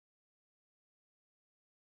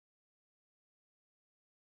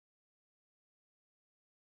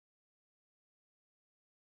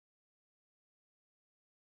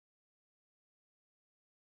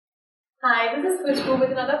Hi, this is Khushbu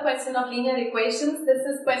with another question of linear equations. This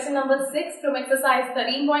is question number 6 from exercise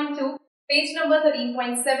 13.2, page number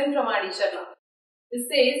 13.7 from R.D Sharma. This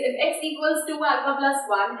says if x equals 2 alpha plus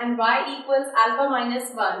 1 and y equals alpha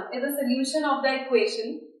minus 1 is a solution of the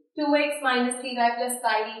equation 2x minus 3y plus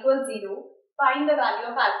 5 equals 0, find the value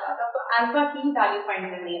of alpha. तो आपको alpha की value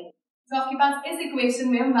find करनी है. तो आपके पास इस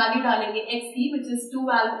equation में हम value डालेंगे x की, which is 2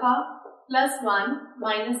 alpha plus 1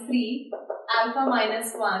 minus 3 alpha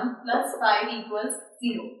minus 1 plus 5 equals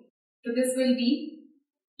 0. So this will be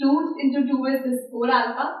 2 into 2 is this 4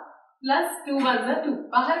 alpha plus 2 1 is 2.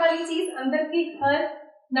 बाहर वाली चीज अंदर की हर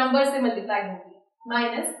नंबर से मल्टीप्लाई होगी.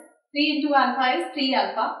 Minus 3 into alpha is 3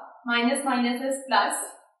 alpha minus minus is plus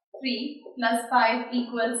 3 plus 5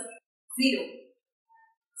 equals 0.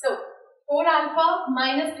 So 4 alpha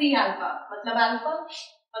minus 3 alpha मतलब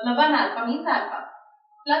 1 alpha means alpha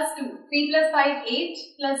plus 2. 3 plus 5 8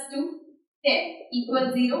 plus 2 10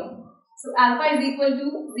 equals 0. So alpha is equal to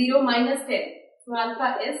 0 minus 10. So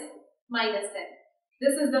alpha is minus 10.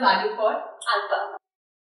 This is the value for alpha.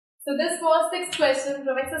 So this was 6th question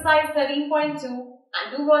from exercise 13.2,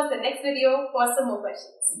 and do watch the next video for some more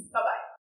questions. Bye bye.